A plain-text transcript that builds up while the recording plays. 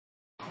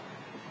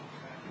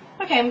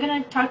Okay, I'm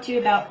going to talk to you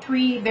about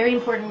 3 very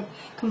important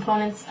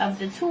components of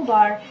the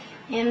toolbar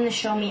in the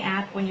ShowMe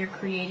app when you're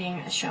creating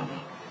a ShowMe.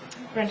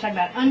 We're going to talk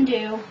about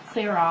undo,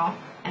 clear all,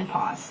 and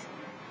pause.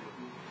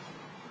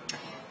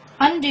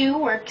 Undo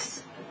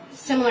works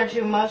similar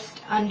to most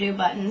undo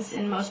buttons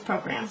in most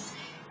programs.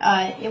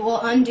 It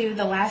will undo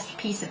the last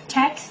piece of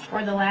text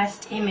or the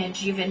last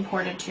image you've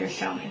imported to your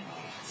ShowMe.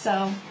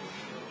 So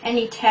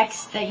any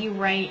text that you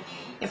write,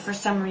 if for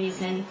some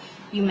reason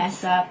you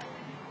mess up,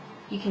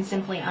 you can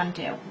simply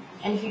undo.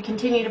 And if you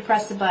continue to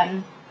press the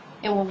button,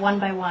 it will one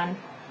by one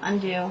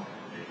undo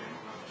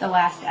the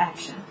last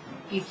action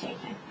you've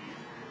taken.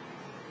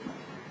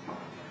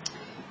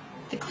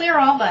 The clear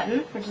all button,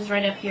 which is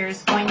right up here,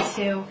 is going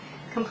to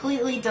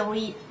completely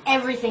delete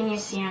everything you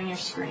see on your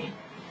screen.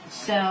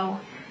 So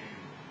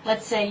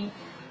let's say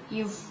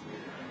you've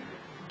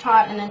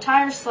taught an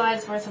entire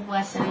slide's worth of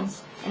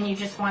lessons and you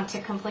just want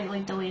to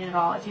completely delete it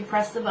all. If you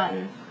press the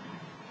button,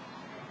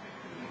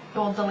 it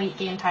will delete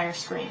the entire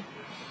screen.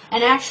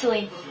 And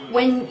actually,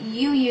 when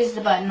you use the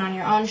button on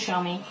your own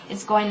ShowMe,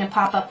 it's going to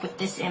pop up with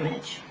this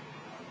image,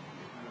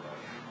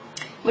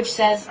 which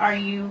says, are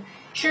you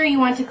sure you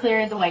want to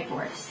clear the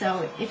whiteboard?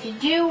 So if you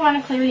do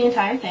want to clear the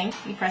entire thing,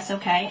 you press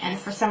OK, and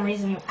if for some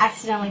reason you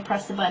accidentally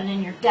press the button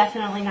and you're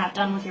definitely not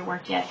done with your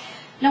work yet,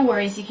 no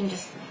worries, you can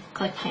just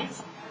click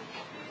cancel.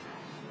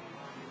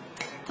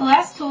 The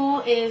last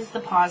tool is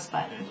the pause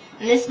button,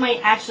 and this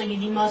might actually be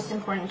the most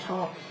important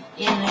tool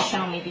in the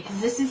ShowMe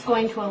because this is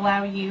going to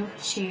allow you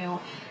to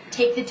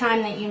take the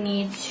time that you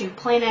need to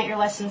plan out your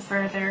lesson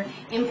further,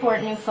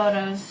 import new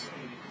photos,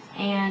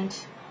 and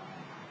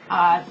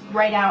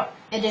write out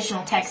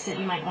additional text that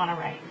you might want to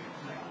write.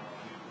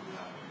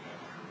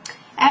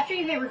 After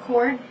you hit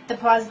record, the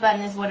pause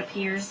button is what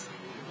appears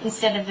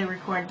instead of the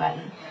record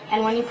button.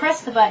 And when you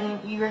press the button,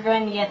 you're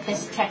going to get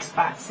this text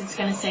box. It's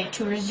going to say,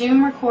 to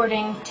resume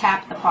recording,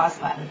 tap the pause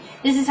button.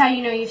 This is how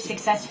you know you've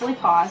successfully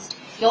paused.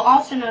 You'll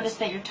also notice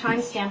that your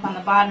timestamp on the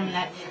bottom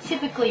that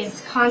typically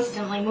is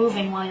constantly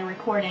moving while you're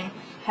recording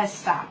has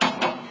stopped.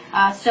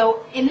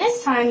 So in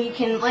this time, you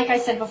can, like I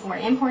said before,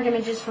 import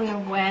images from the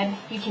web.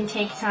 You can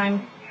take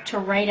time to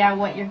write out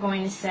what you're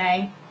going to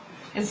say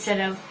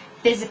instead of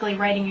physically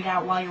writing it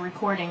out while you're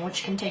recording,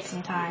 which can take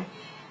some time.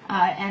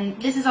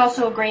 And this is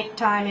also a great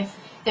time if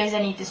there's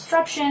any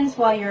disruptions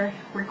while you're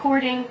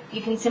recording,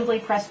 you can simply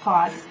press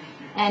pause.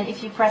 And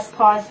if you press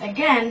pause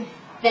again,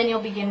 then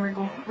you'll begin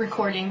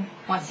recording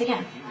once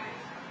again.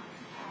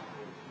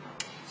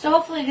 So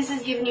hopefully this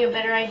has given you a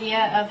better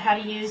idea of how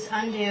to use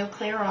undo,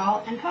 clear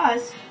all, and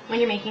pause when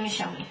you're making a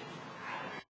ShowMe.